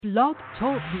Blog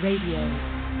Talk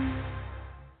Radio.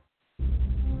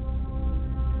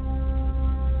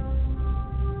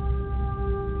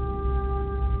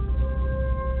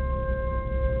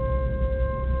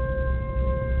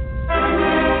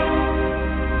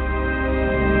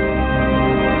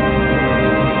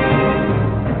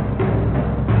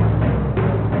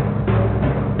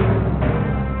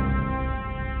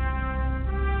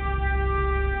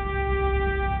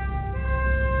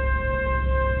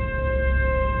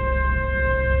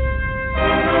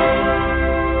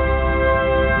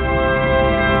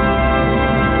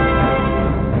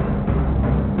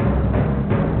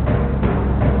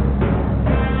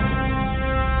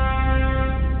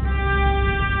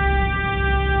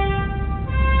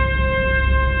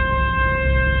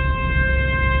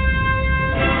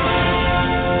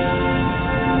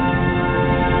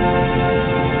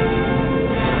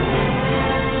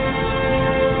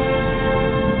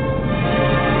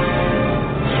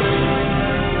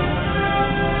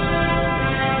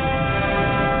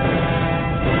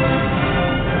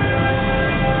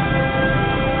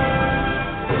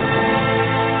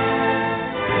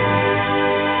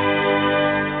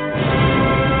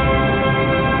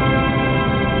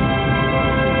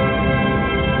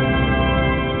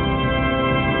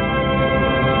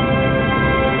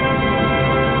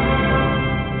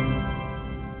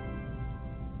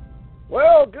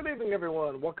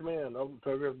 Welcome in. Open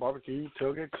Tailgaters BBQ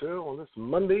Tailgate 2 on this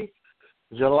Monday,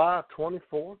 July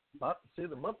 24th. About to see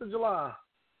the month of July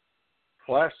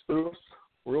flash through us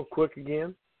real quick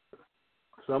again.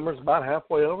 Summer's about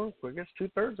halfway over. I guess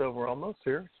 2/3 over almost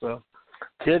here. So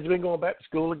kids have been going back to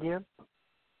school again.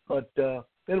 But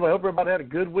anyway, hope everybody had a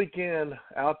good weekend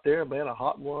out there. Man, a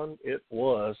hot one it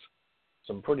was.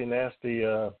 Some pretty nasty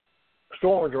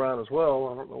storms around as well.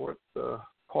 I don't know what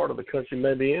part of the country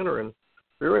may be entering.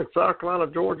 If you're in South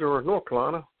Carolina, Georgia, or North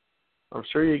Carolina, I'm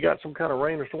sure you got some kind of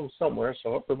rain or storm somewhere, so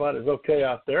I hope everybody's okay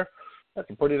out there. That's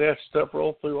some pretty nasty stuff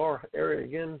roll through our area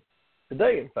again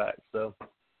today, in fact. So,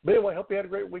 but anyway, hope you had a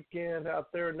great weekend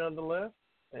out there nonetheless,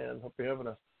 and hope you're having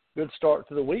a good start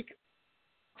to the week.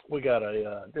 We got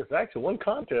there's actually one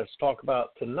contest to talk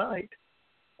about tonight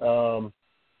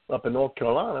up in North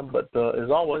Carolina, but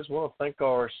as always, I want to thank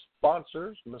our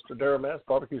sponsors, Mr. Daramass,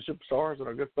 Barbecue Superstars, and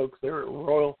our good folks there at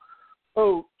Royal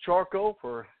Charcoal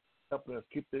for helping us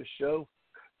keep this show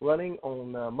running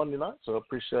on Monday night, so I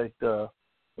appreciate their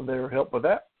help with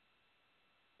that.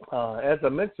 As I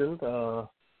mentioned,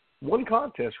 one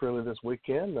contest really this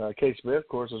weekend. Case Smith, of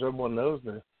course, as everyone knows,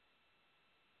 the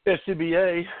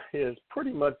SCBA is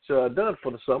pretty much done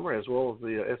for the summer, as well as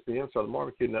the SBN, Southern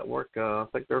Barbecue Network. I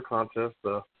think their contest,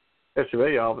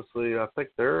 SCBA, obviously, I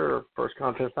think their first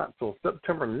contest not until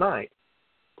September 9th.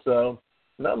 So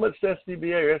not much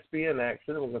SCBA or SBN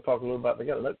action. We're going to talk a little about, they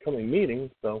got an upcoming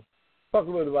meeting, so talk a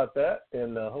little bit about that,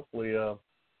 and hopefully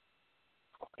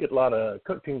get a lot of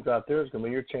cook teams out there. It's going to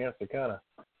be your chance to kind of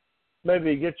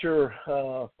maybe get your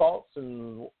thoughts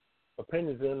and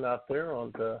opinions in out there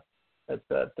on at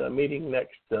that meeting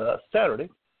next Saturday.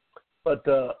 But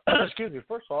excuse me,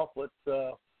 first off, let's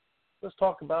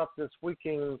talk about this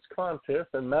weekend's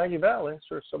contest in Maggie Valley. I'm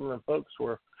sure some of them folks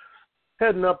were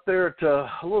heading up there to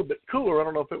a little bit cooler. I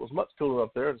don't know if it was much cooler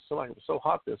up there. It seemed like it was so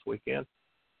hot this weekend.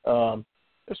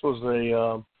 This was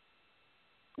the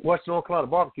Western North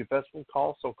Carolina Barbecue Festival,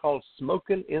 also called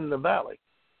Smoking in the Valley.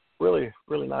 Really,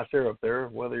 really nice area up there,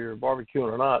 whether you're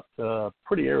barbecuing or not.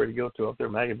 Pretty area to go to up there,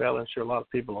 Maggie Valley. I'm sure a lot of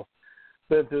people have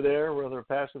been through there, whether they're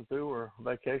passing through or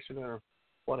vacationing or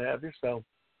what have you. So,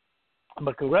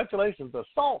 but congratulations, the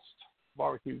Sauce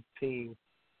barbecue team.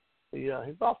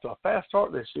 He's off to a fast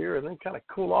start this year and then kind of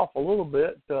cool off a little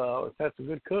bit. It's had some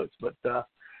good cooks, but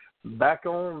back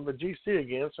on the GC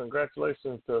again. So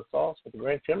congratulations to Sauce with the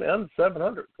Grand Champion and the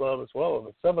 700 Club as well,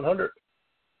 the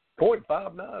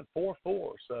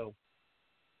 700.5944. So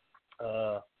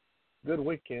good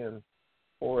weekend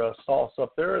for Sauce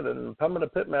up there. Then Pemina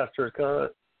Pitmaster kind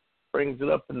of brings it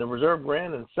up in the Reserve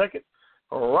Grand in second.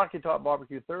 Rocky Top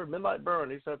Barbecue third. Midnight Burn.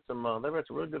 They've had some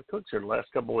really good cooks here the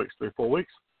last couple of weeks, 3-4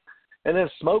 weeks. And then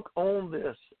Smoke on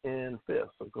This in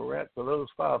fifth. So congrats to those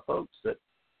 5 folks that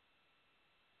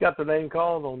got their name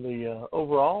called on the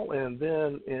overall. And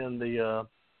then in the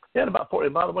about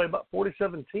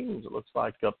 47 teams it looks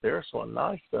like up there. So a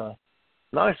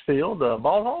nice field.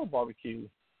 Ball Hall Barbecue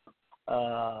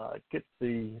gets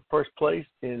the first place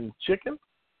in chicken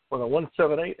with a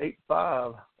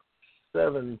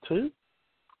 178.8572.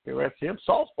 Congrats to him.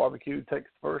 Sauce Barbecue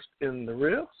takes first in the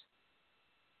ribs.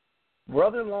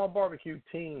 Brother-in-Law Barbecue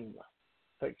Team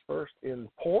takes first in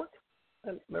pork.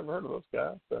 I've never heard of those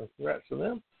guys, so congrats to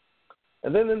them.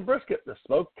 And then in Brisket, the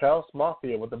Smokehouse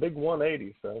Mafia with the big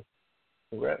 180. So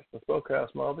congrats to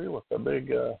Smokehouse Mafia with the big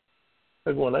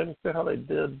 180. See how they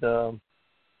did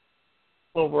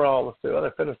overall. Let's see. Well,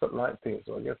 they finished up 19th,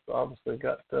 so I guess obviously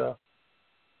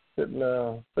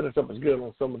didn't finish up as good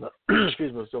on some of the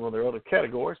some of their other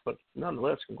categories. But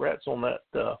nonetheless, congrats on that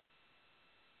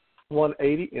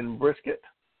 180 in Brisket.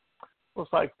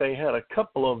 Looks like they had a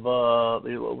couple of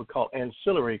what we call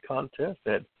ancillary contests.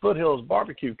 They had Foothills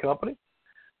Barbecue Company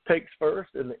takes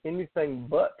first in the anything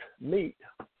but meat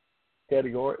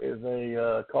category, as they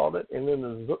called it. And then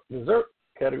the dessert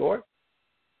category,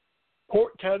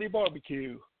 Port County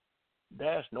Barbecue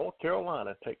 - North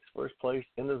Carolina takes first place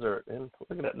in dessert. And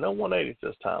look at that, no 180s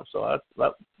this time. So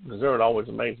that dessert always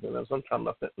amazes me. And sometimes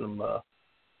I think them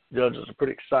judges are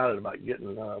pretty excited about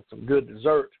getting some good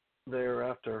dessert there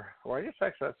after, or I guess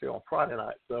actually on Friday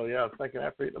night. So, yeah, I was thinking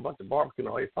after eating a bunch of barbecue,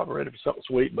 you're probably ready for something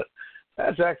sweet. But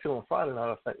that's actually on Friday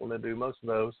night, I think, when they do most of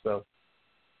those. So,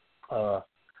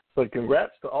 but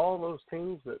congrats to all those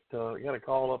teams that got a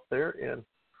call up there in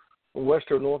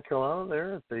Western North Carolina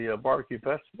there at the Barbecue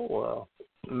Festival,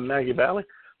 Maggie Valley.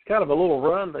 It's kind of a little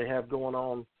run they have going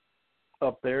on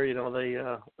up there. You know,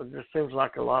 it just seems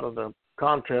like a lot of the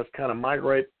contests kind of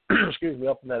migrate,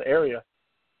 up in that area.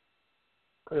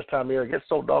 This time of year, it gets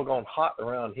so doggone hot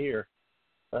around here.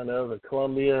 I know the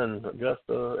Columbia and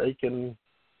Augusta, Aiken,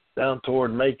 down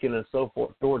toward Macon and so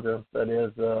forth, Georgia, that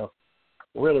is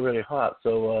really, really hot.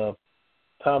 So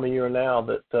time of year now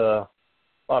that a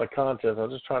lot of contests. I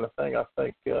was just trying to think. I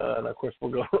think, and of course we're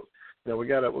going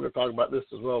to talk about this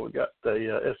as well. We got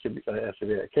the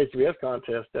KCBS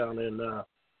contest down in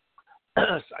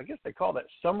I guess they call that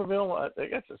Summerville. I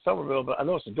guess it's Summerville, but I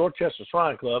know it's the Dorchester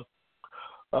Shrine Club.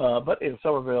 But in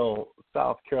Summerville,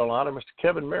 South Carolina, Mr.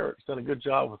 Kevin Merritt's done a good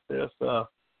job with this.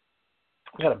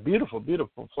 Got a beautiful,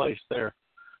 beautiful place there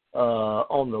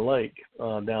on the lake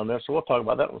down there. So we'll talk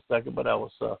about that in a second. But I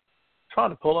was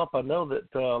trying to pull up. I know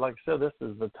that, like I said, this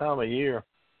is the time of year.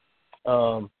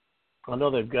 I know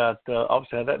they've got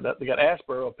obviously they got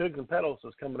Asboro, Pigs and Pedals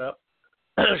is coming up.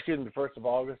 1st of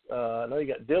August. I know you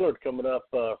got Dillard coming up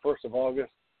 1st of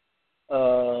August.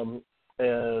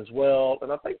 As well,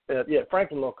 and I think that,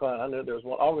 Franklin, North Carolina, I know there was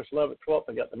one August 11th, 12th.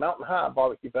 They got the Mountain High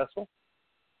Barbecue Festival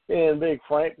in Big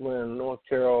Franklin, North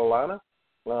Carolina.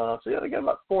 They got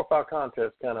about 4 or 5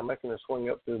 contests kind of making their swing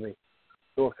up through the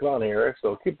North Carolina area.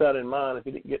 So keep that in mind if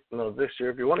you didn't get this year.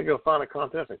 If you want to go find a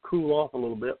contest and cool off a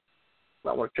little bit, you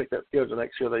might want to check that schedule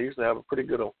next year. They usually have a pretty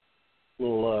good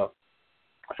little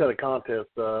set of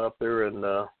contests up there in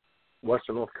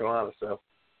Western North Carolina. So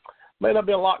may not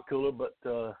be a lot cooler, but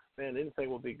man, anything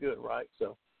will be good, right?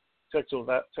 So check those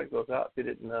out if you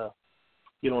didn't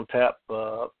get on tap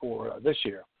for this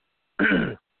year.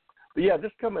 But yeah,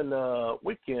 this coming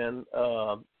weekend,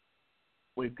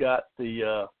 we've got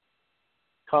the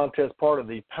contest part of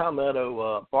the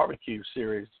Palmetto Barbecue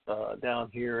Series down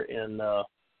here in,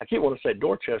 I keep wanting to say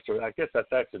Dorchester. I guess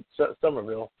that's actually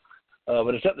Somerville,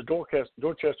 but it's at the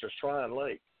Dorchester Shrine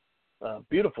Lake.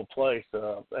 Beautiful place.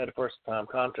 I had a first-time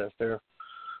contest there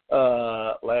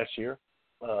last year.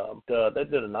 They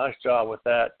did a nice job with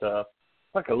that.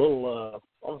 Like a little,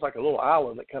 almost like a little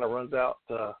island that kind of runs out,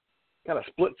 kind of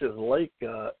splits his lake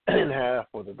in half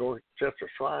with the Dorchester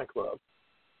Shrine Club.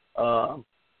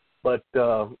 But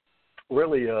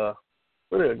really a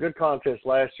good contest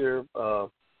last year.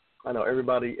 I know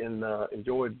everybody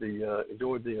enjoyed the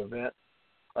event.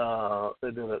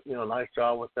 They did a nice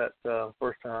job with that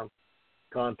first-time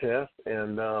contest,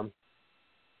 and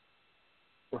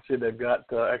let's see, they've got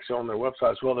actually on their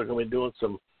website as well. They're going to be doing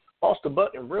some Boston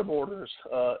butt and rib orders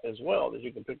as well that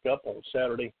you can pick up on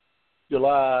Saturday,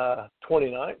 July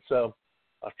 29th. So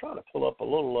I was trying to pull up a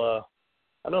little.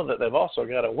 I know that they've also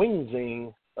got a wing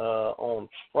zine on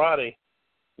Friday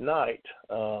night.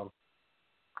 I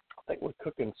think we're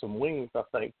cooking some wings. I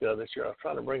think this year. I was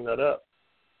trying to bring that up.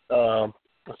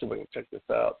 Let's see if we can check this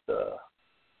out.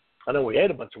 I know we ate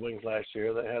a bunch of wings last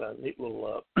year. They had a neat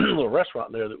little little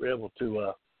restaurant there that we were able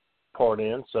to part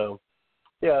in. So,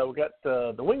 yeah, we got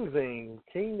the Wing Zine,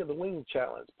 King of the Wing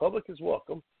Challenge. Public is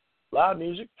welcome. Live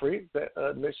music, free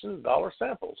admission, $1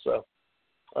 sample. So,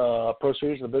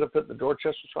 proceeds to benefit the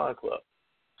Dorchester Shrine Club.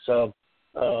 So,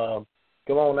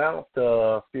 come on out.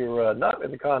 If you're not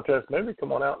in the contest, maybe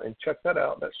come on out and check that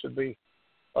out. That should be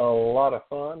a lot of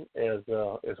fun as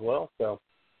well. So,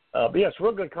 but yeah, it's a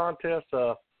real good contest.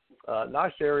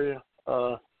 Nice area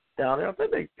down there. I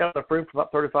think they got enough room for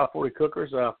about 35, 40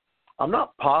 cookers. I'm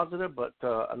not positive, but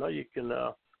I know you can,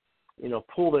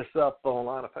 pull this up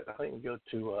online. In fact, I think you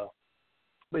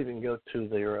can go to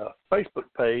their Facebook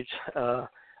page.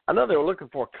 I know they were looking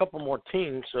for a couple more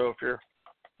teams, so if you're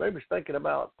maybe is thinking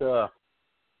about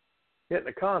hitting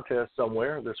a contest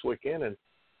somewhere this weekend and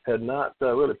had not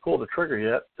really pulled the trigger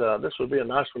yet, this would be a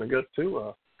nice one to go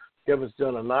to. Kevin's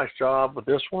done a nice job with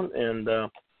this one, and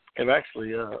have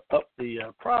actually upped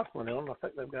the price money on them. I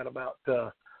think they've got about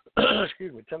 $10,000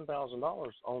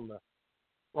 on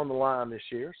the line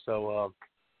this year. So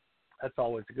that's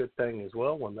always a good thing as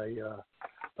well when they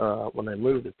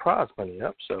move the prize money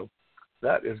up. So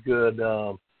that is good.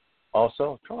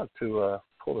 Also, I'm trying to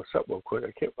pull this up real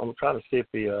quick. I'm trying to see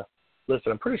if the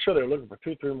listen. I'm pretty sure they're looking for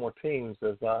 2-3 more teams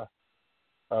as I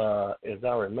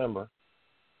remember.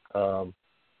 Of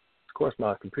course,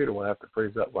 my computer will have to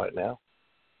freeze up right now.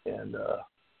 And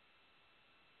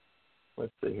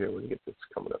let's see here. We can get this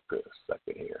coming up in a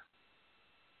second here.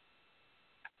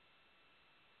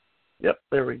 Yep,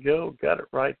 there we go. Got it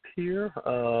right here.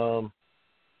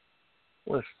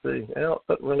 Let's see. Well, it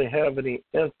doesn't really have any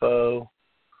info,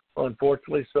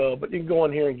 unfortunately. So, but you can go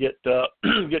in here and get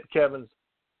Kevin's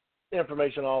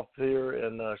information off here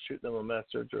and shoot them a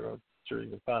message, or I'm sure you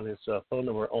can find his phone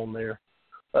number on there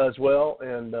as well.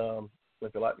 And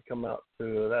if you'd like to come out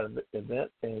to that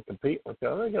event and compete, I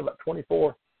think we got about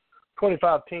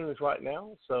 25 teams right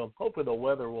now. So hopefully the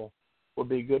weather will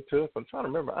be good to us. I'm trying to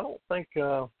remember. I don't think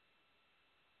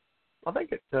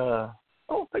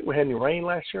we had any rain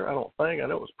last year. I know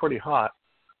it was pretty hot,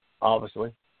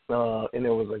 obviously, and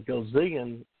there was a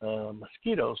gazillion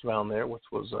mosquitoes around there, which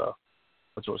was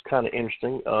kind of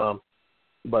interesting.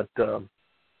 But other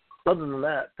than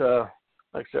that,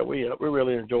 like I said, we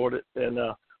really enjoyed it, and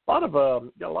got a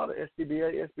lot of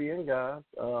SDBA, SBN guys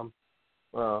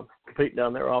competing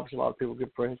down there. Obviously, a lot of people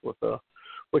good friends with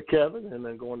Kevin, and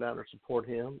then going down there to support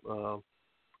him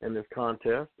in this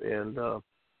contest, and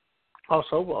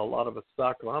also a lot of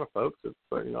South Carolina folks. It's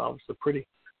obviously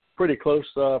pretty close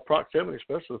proximity,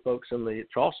 especially the folks in the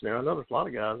Charleston area. I know there's a lot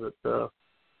of guys that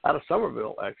out of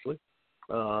Summerville actually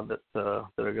that are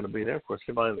going to be there. Of course,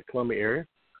 everybody in the Columbia area,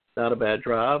 not a bad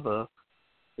drive. Us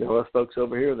folks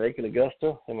over here in Aiken,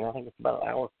 Augusta, I think it's about an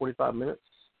hour, 45 minutes,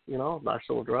 nice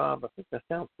little drive. I think that's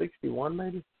down 61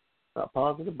 maybe, not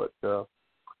positive, but,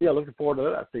 looking forward to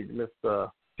that. I see Miss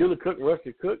Julie Cook and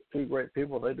Rusty Cook, two great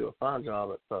people. They do a fine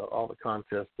job at all the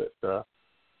contests that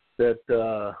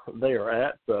they are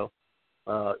at. So,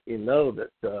 that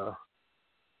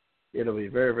it'll be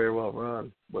very, very well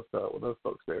run with those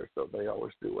folks there. So they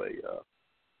always do a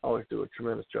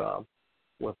tremendous job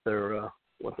with their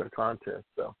contest.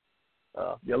 So,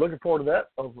 looking forward to that.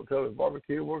 Over at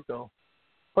BBQ, we're going to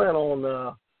plan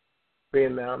on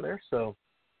being down there. So,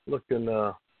 looking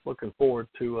forward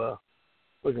to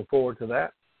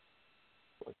that.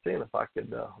 Let's see if I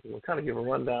could we'll kind of give a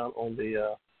rundown on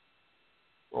the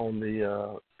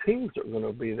teams that are going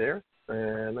to be there.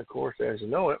 And of course, as you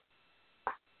know it,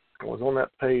 I was on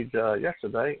that page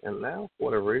yesterday, and now for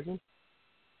whatever reason,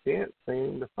 can't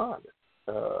seem to find it.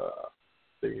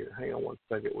 See here, hang on one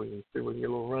second. We can see if we can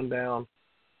get a little rundown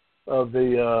of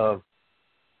the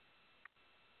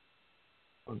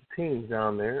teams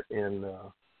down there. And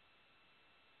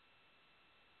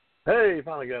hey,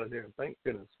 finally got it here. Thank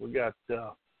goodness. We got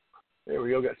there we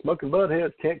go. Got Smoking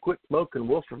Buttheads, Can't Quit Smoking,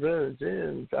 Wolf's Revenge,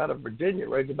 and out of Virginia,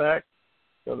 Razorback.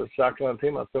 The South Carolina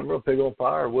team out there, Real Pig on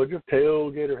Fire, Woodruff,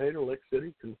 Tailgater, Hater, Lake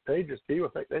City, Contagious Team. I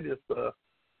think they just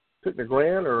took the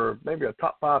grand or maybe a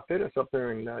top 5 fitness up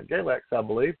there in Galax, I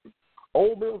believe.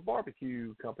 Old Bill's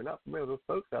Barbecue Company, not familiar with those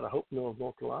folks, out of Hope Mills,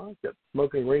 North Carolina. Got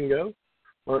Smoking Ringo,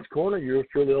 Lunch Corner, yours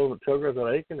truly over at Tailgaters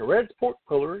at Aiken. The Red Sport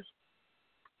Pullers,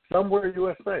 Somewhere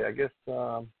USA. I guess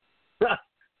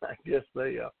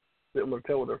they didn't want to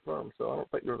tell with their firm, so I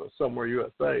don't think there's a Somewhere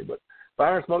USA. But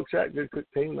Fire and Smoke Shack, good cook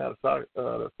team out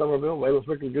of Somerville. Layla's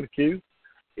Smoking, good Q.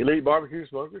 Elite Barbecue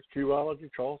Smokers, Qology,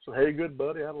 Charleston. Hey, Good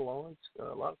Buddy out of Lawrence.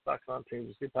 A lot of South Carolina teams.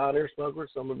 You see Pioneer Smokers,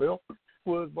 Somerville.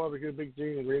 Woods Barbecue, Big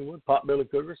G and Greenwood. Potbelly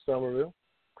Cookers, Somerville.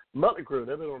 Motley Crew,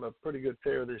 they've been on a pretty good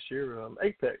tear this year.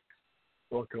 Apex,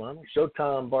 North Carolina.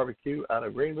 Showtime Barbecue out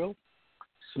of Greenville.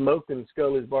 Smoking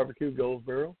Scully's Barbecue,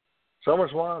 Goldsboro.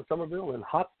 Summer's Wine, Somerville. And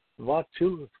Hot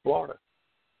Vachulas, Florida.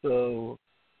 So,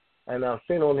 and I've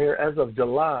seen on here, as of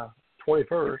July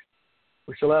 21st,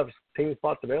 we still have team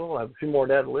spots available. I have a few more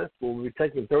to add to the list. We'll be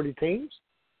taking 30 teams.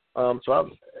 So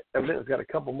I've evidently got a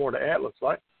couple more to add, looks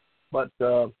like. But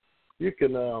you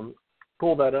can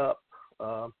pull that up,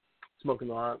 Smoking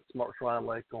Line, Smart Shrine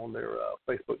Lake on their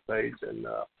Facebook page and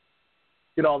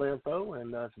get all the info.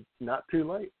 And it's not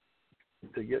too late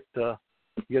to get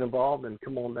involved and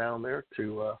come on down there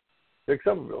to Big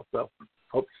Somerville. So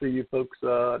hope to see you folks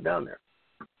down there.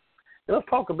 And let's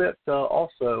talk a bit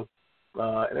also.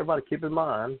 And everybody keep in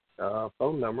mind,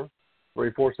 phone number,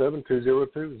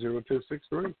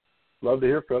 347-202-0263. love to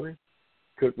hear from you.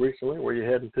 Cooked recently, where you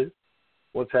heading to?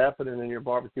 What's happening in your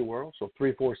barbecue world? So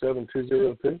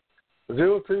 347-202-0263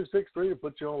 to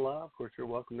put you on live. Of course, you're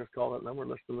welcome to call that number,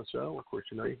 listen to the show. Of course,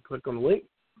 you know you can click on the link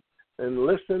and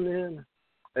listen in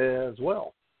as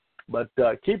well. But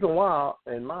keep in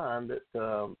mind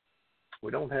that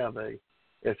we don't have a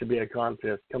SCBA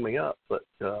contest coming up, but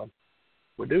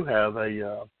we do have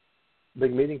a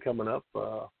big meeting coming up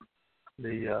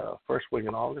the first week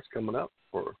in August coming up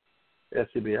for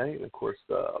SCBA. And, of course,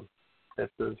 this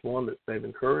is one that they've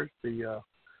encouraged the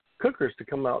cookers to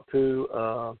come out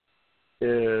to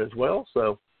as well.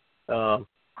 So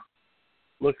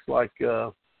looks like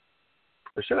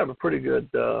they should have a pretty good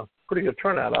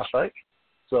turnout, I think.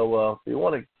 So if you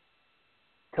want to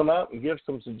come out and give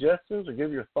some suggestions or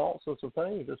give your thoughts on some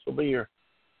things, this will be your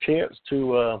chance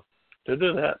to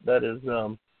do that. That has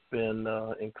been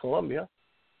in Columbia,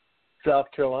 South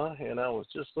Carolina, and I was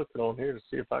just looking on here to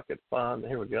see if I could find.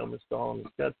 Here we go, Miss Dawn.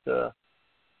 It's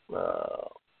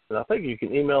got. And I think you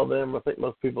can email them. I think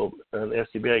most people in the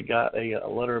SCBA got a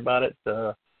letter about it.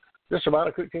 Just about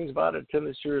a Cook King's invited to attend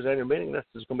this year's annual meeting. This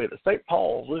is going to be at the St.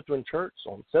 Paul's Lutheran Church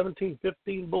on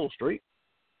 1715 Bull Street.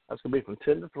 That's going to be from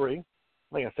 10 to 3. I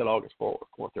think I said August 4th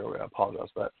there. I apologize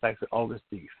for that. It's actually August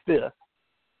the 5th.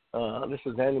 This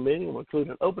is an annual meeting. Will include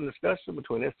an open discussion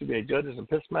between SCBA judges and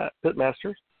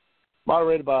pitmasters,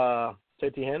 moderated by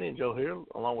J.T. Haney and Joe Hill,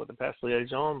 along with the past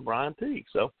liaison, Brian Teague.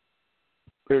 So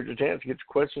here's your chance to get your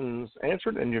questions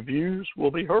answered, and your views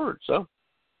will be heard. So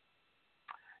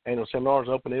annual seminars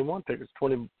open in one. Tickets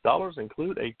 $20,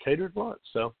 include a catered lunch.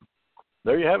 So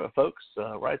there you have it, folks,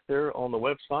 right there on the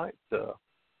website,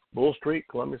 Bull Street,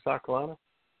 Columbia, South Carolina,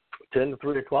 10 to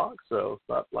 3 o'clock. So it's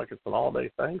not like it's an all-day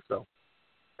thing. So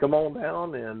come on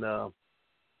down and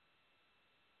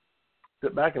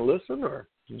sit back and listen, or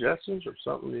suggestions or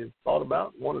something you thought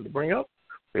about, wanted to bring up.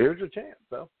 Here's your chance.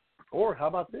 So, or how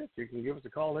about this? You can give us a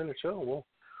call in the show, and we'll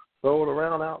throw it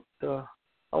around out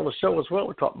on the show as well.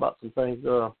 We talked about some things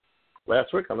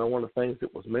last week. I know one of the things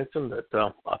that was mentioned that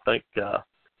I think I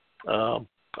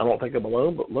don't think I'm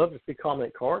alone, but love to see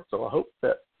comment cards. So I hope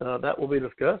that that will be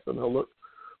discussed, and they'll look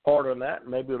harder on that.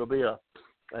 And maybe it'll be a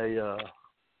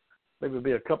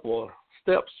couple of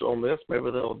steps on this.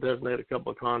 Maybe they'll designate a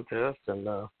couple of contests and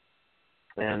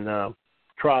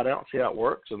try it out, see how it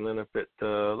works. And then if it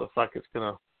looks like it's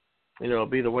gonna,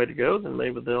 be the way to go, then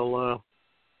maybe they'll,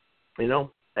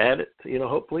 add it,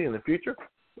 hopefully in the future.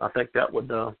 I think that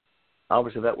would,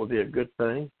 obviously that would be a good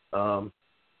thing.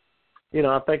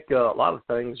 I think a lot of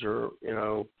things are,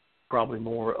 probably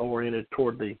more oriented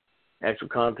toward the actual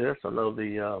contest. I know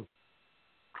the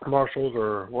marshals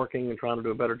are working and trying to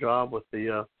do a better job with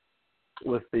the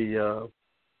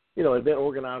event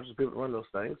organizers, people that run those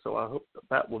things. So I hope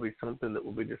that will be something that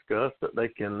will be discussed, that they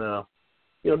can,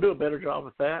 do a better job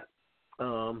with that,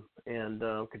 and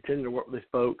continue to work with these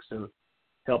folks and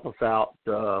help us out,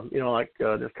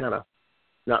 just kind of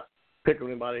not picking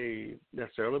anybody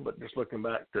necessarily, but just looking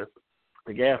back to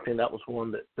the Gaffney. That was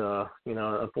one that,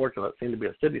 unfortunately it seemed to be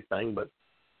a city thing, but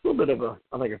a little bit of a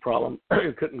problem.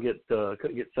 couldn't get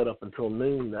set up until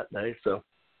noon that day. So,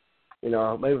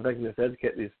 maybe they can just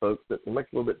educate these folks that it makes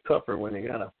it a little bit tougher when you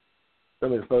got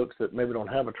some of these folks that maybe don't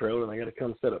have a trailer and they got to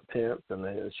come set up tents and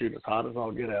they shoot as hot as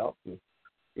all get out. And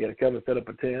you got to come and set up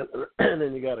a tent, and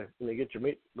then you got to get your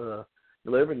meat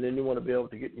delivered, and then you want to be able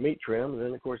to get your meat trimmed. And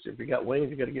then, of course, if you got wings,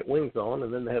 you got to get wings on,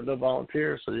 and then they have no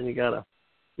volunteers, so then you got to,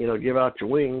 give out your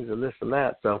wings and this and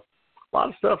that. So a lot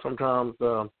of stuff sometimes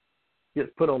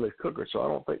gets put on these cookers. So I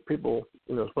don't think people,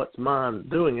 as much mind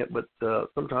doing it, but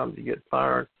sometimes you get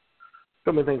fired.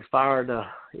 So many things fired,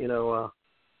 from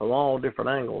all different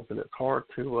angles, and it's hard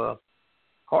to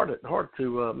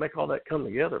make all that come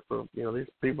together for these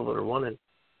people that are running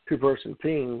two-person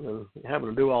teams, and having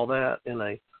to do all that in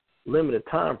a limited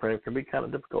time frame can be kind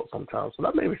of difficult sometimes. So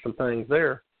that may be some things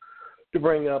there to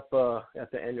bring up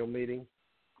at the annual meeting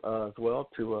as well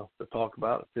to talk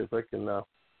about, see if they can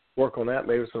work on that.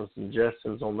 Maybe some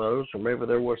suggestions on those, or maybe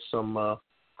there was some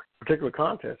particular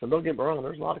contests. And don't get me wrong,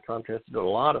 there's a lot of contests that do a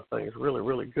lot of things really,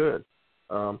 really good.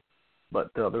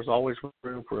 But there's always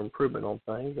room for improvement on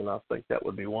things, and I think that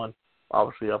would be one.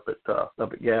 Obviously, up at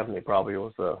Gaffney probably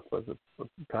was a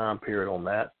time period on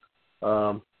that.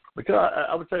 Because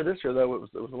I would say this year though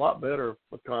it was a lot better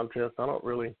with contests.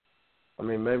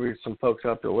 Maybe some folks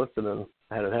out there listening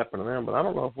had it happen to them, but I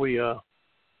don't know if we. I'm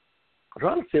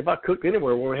trying to see if I cooked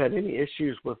anywhere where we had any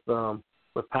issues with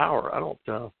power. I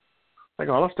think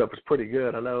all that stuff is pretty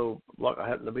good. I know I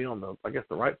happened to be on the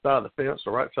right side of the fence,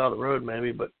 the right side of the road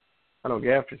maybe, but I know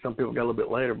Gaffney, some people got a little bit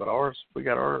later, but we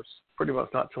got ours pretty much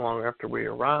not too long after we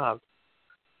arrived.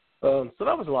 So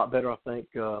that was a lot better, I think.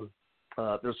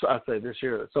 I'd say this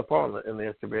year, so far in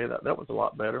the SCBA, that was a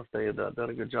lot better. They had done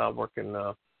a good job working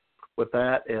with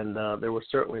that, and there was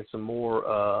certainly some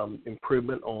more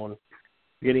improvement on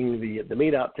getting the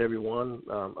meat out to everyone.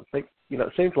 I think,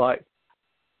 it seems like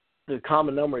the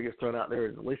common number that gets thrown out there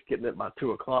is at least getting it by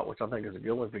 2 o'clock, which I think is a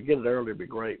good one. If we get it early, it'd be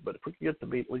great. But if we can get the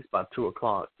meat at least by 2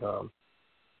 o'clock,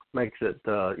 makes it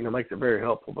very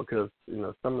helpful, because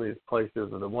some of these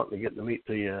places are wanting to get the meat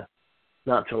to you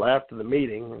not till after the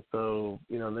meeting, and so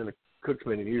then the cook's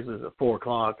meeting usually is at 4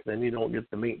 o'clock. Then you don't get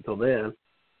the meat until then,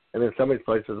 and then some of these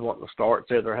places wanting to start,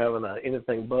 say they're having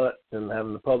anything but, and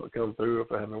having the public come through if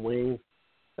they're having wings,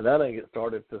 and that ain't get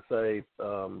started to say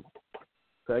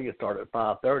they get started at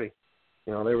 5:30.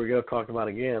 There we go, talking about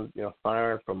again,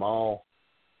 firing from all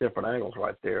different angles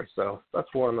right there. So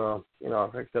that's one, I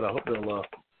think that I hope they'll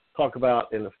talk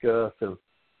about and discuss and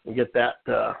get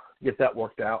that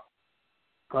worked out.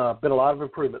 Been a lot of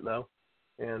improvement though,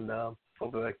 and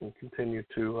hopefully they can continue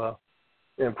to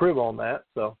improve on that.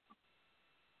 So,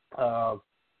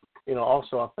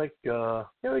 also I think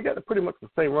we got pretty much the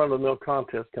same run of the mill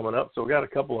contest coming up. So we got a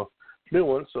couple of new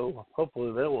ones. So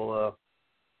hopefully they will.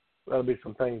 That'll be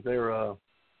some things there.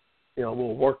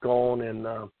 We'll work on and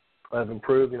have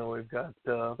improved. We've got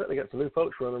I think they got some new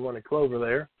folks running Clover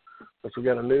there. So we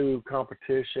got a new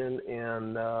competition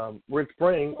in Ridge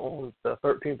Spring on the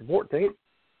 13th and 14th.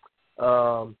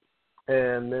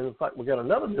 And then in fact we got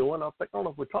another new one. I don't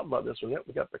know if we talked about this one yet.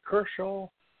 We got the Kershaw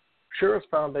Sheriff's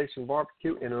Foundation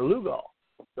Barbecue in Lugal,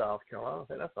 South Carolina. I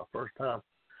think that's our first time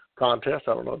contest.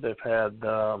 I don't know if they've had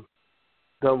done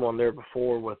one there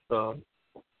before with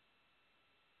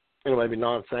maybe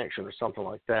non-sanctioned or something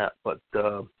like that. But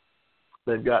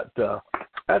they've got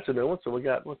that's a new one. So we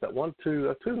got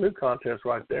two new contests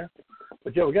right there.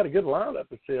 But yeah, we got a good lineup.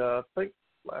 I think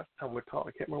last time we talked,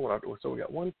 I can't remember what I did. So we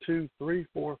got 1, 2, 3,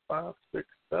 4, 5, 6,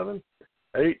 7,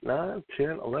 8, 9,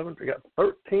 10, 11. We got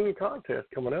 13 contests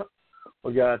coming up.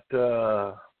 We got we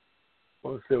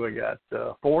got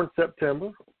 4 in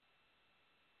September,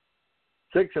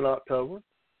 6 in October,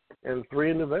 and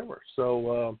 3 in November.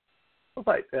 So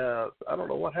I don't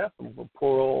know what happened with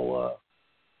poor old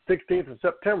 16th of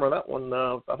September. That one,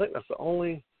 I think that's the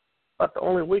only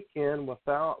weekend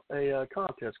without a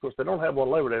contest. Of course, they don't have one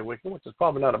Labor Day weekend, which is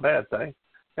probably not a bad thing.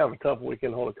 Kind of a tough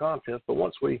weekend to hold a contest. But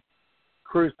once we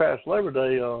cruise past Labor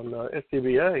Day on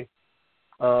SCBA,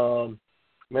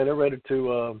 they're ready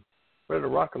to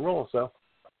rock and roll. So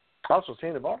also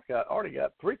seeing they've already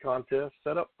got 3 contests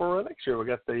set up for next year. We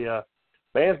got the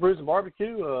Bands, Brews, and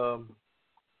Barbecue,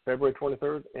 February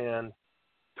 23rd and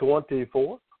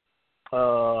 24th.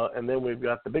 And then we've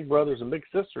got the Big Brothers and Big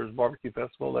Sisters Barbecue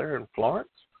Festival there in Florence,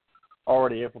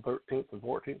 already April 13th and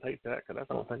 14th. Hate that, because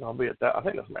I don't think I'll be at that. I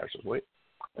think that's Masters Week.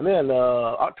 And then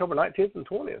October 19th and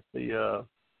 20th,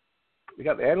 we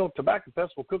got the annual Tobacco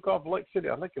Festival Cook-Off in Lake City.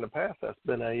 I think in the past that's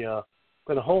been a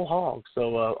whole hog.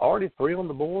 So already 3 on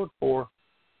the board for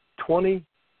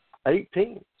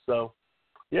 2018. So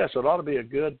yeah, so it ought to be a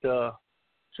good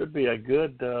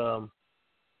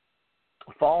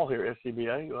fall here at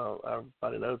SCBA.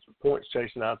 Everybody knows points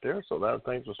chasing out there, so that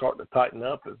things will start to tighten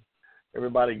up as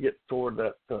everybody gets toward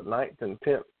that 9th and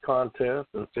 10th contest,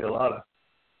 and see a lot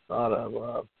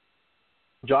of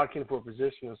jockeying for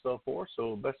position and so forth.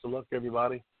 So best of luck,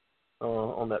 everybody,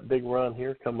 on that big run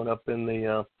here coming up in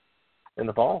the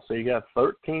fall. So you got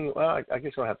 13. Well, I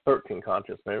guess you'll have 13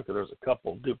 contests there, because there's a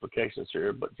couple of duplications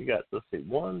here. But you got, let's see,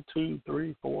 1, 2,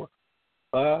 3, 4,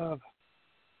 5,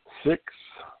 6,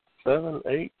 7,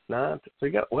 8, 9. So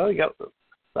you got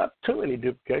not too many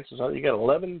duplications. You got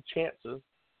 11 chances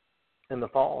in the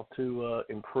fall to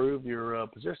improve your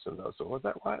position, though. So was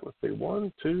that right? Let's see,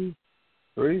 1, 2,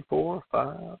 3, 4,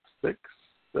 5, 6,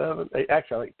 7, 8.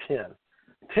 Actually, I think 10.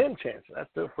 10 chances. That's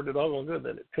still pretty doggone good,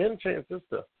 isn't it? 10 chances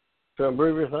to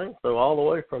improve your thing. So all the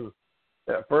way from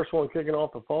that first one kicking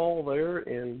off the fall there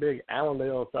in big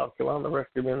Allendale, South Carolina, the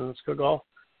Rescue Men's Cook-Off,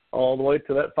 all the way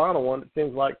to that final one. It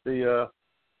seems like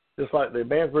just like the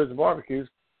Bands, Brews, and Barbecues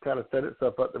kind of set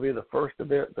itself up to be the first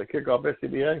event to kick off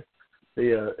SCBA.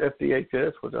 The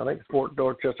FDHS, which I think is Fort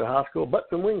Dorchester High School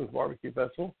Butts and Wings Barbecue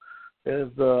Festival, is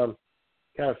kind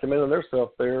of cementing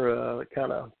themselves there.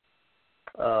 Kind of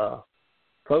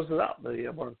closes out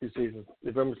the barbecue season,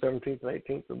 November 17th and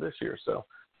 18th of this year. So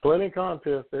plenty of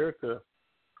contests there to,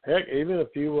 heck, even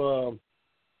if you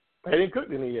ain't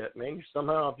cooked any yet, man,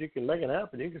 somehow if you can make it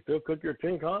happen, you can still cook your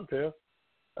 10 contests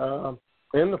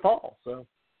in the fall. So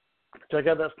check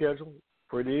out that schedule.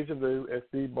 Pretty easy to do,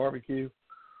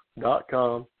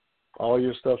 scbarbecue.com. All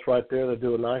your stuff's right there. They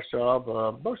do a nice job.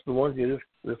 Most of the ones just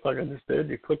like I just said,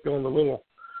 you click on the little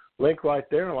link right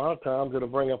there. A lot of times it'll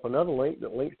bring up another link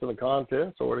that links to the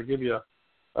contest, or it'll give you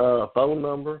a phone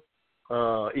number,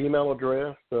 email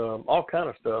address, all kind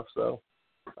of stuff. So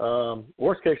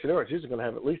worst case scenario, it's usually going to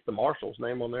have at least the marshal's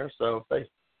name on there. So if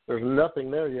there's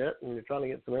nothing there yet and you're trying to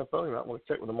get some info, you might want to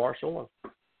check with the marshal and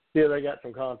see if they got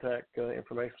some contact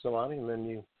information for somebody, and then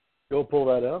you go pull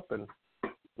that up and,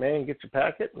 man, get your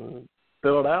packet and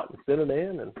fill it out and send it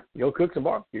in and go cook some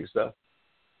barbecue stuff.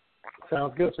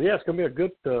 Sounds good. So, yeah, it's going to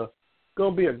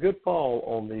be a good fall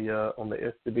on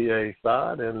the SCBA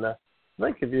side. And I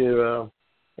think if you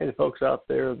any folks out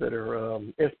there that are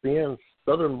SBN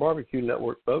Southern Barbecue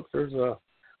Network folks,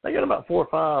 they got about 4 or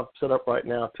 5 set up right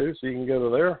now too. So you can go to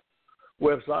their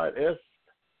website, S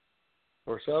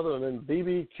for Southern, and then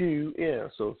BBQ,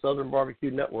 so Southern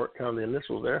Barbecue Network, kind of the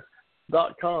initials there,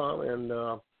 .com, and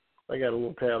they got a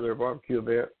little tab there, barbecue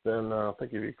events, and I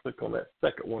think if you click on that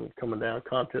second one coming down,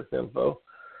 contest info,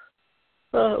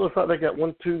 it looks like they got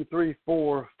 1, 2, 3,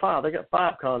 4, 5. They got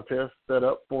 5 contests set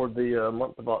up for the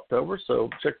month of October, so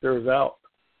check theirs out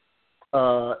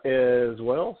as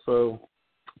well. So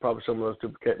probably some of those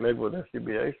duplicate maybe with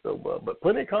SCBA. So, but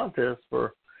plenty of contests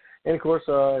for. And, of course,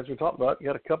 as we talked about, you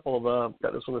got a couple of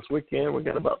got this one this weekend. We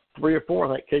got about 3 or 4,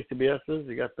 I think, KCBSs.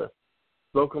 You got the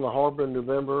Smoke on the Harbor in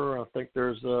November. I think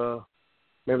there's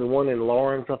maybe one in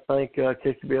Lawrence, I think,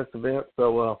 KCBS event.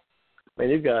 So, man,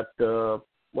 you've got,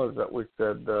 what is that? We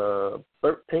said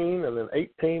 13 and then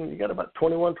 18. You got about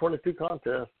 21, 22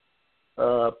 contests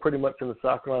pretty much in the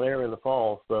South Carolina area in the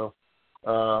fall. So,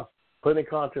 plenty of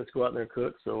contests to go out there and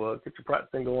cook. So, get your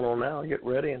practicing going on now and get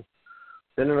ready and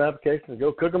send in an application and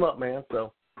go cook them up, man.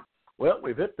 So, well,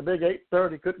 we've hit the big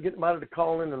 8:30. Couldn't get anybody to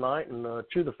call in tonight and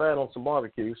chew the fat on some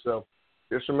barbecue. So,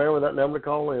 just remember that number to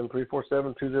call in,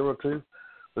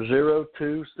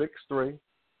 347-202-0263.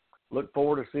 Look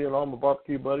forward to seeing all my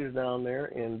barbecue buddies down there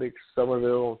in Big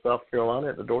Summerville, South Carolina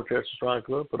at the Dorchester Shrine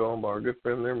Club, put on by our good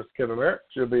friend there, Mr. Kevin Merritt.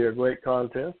 Should be a great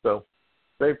contest. So,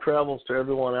 safe travels to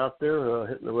everyone out there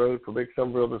hitting the road for Big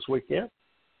Summerville this weekend.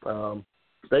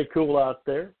 Stay cool out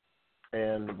there.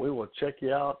 And we will check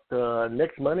you out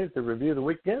next Monday to review the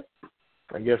weekend.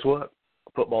 And guess what?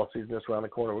 Football season is around the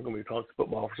corner. We're going to be talking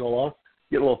football for so long.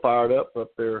 Get a little fired up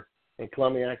there in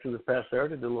Columbia, actually, this past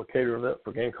Saturday. Did a little catering event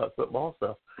for Gamecock football.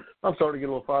 So I'm starting to get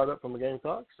a little fired up from the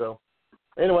Gamecocks. So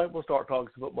anyway, we'll start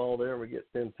talking some football there when we get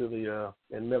into the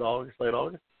in mid-August, late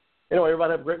August. Anyway,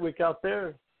 everybody have a great week out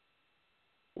there.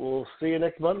 We'll see you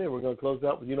next Monday. We're going to close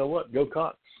out with, you know what, go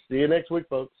Cox. See you next week,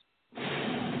 folks.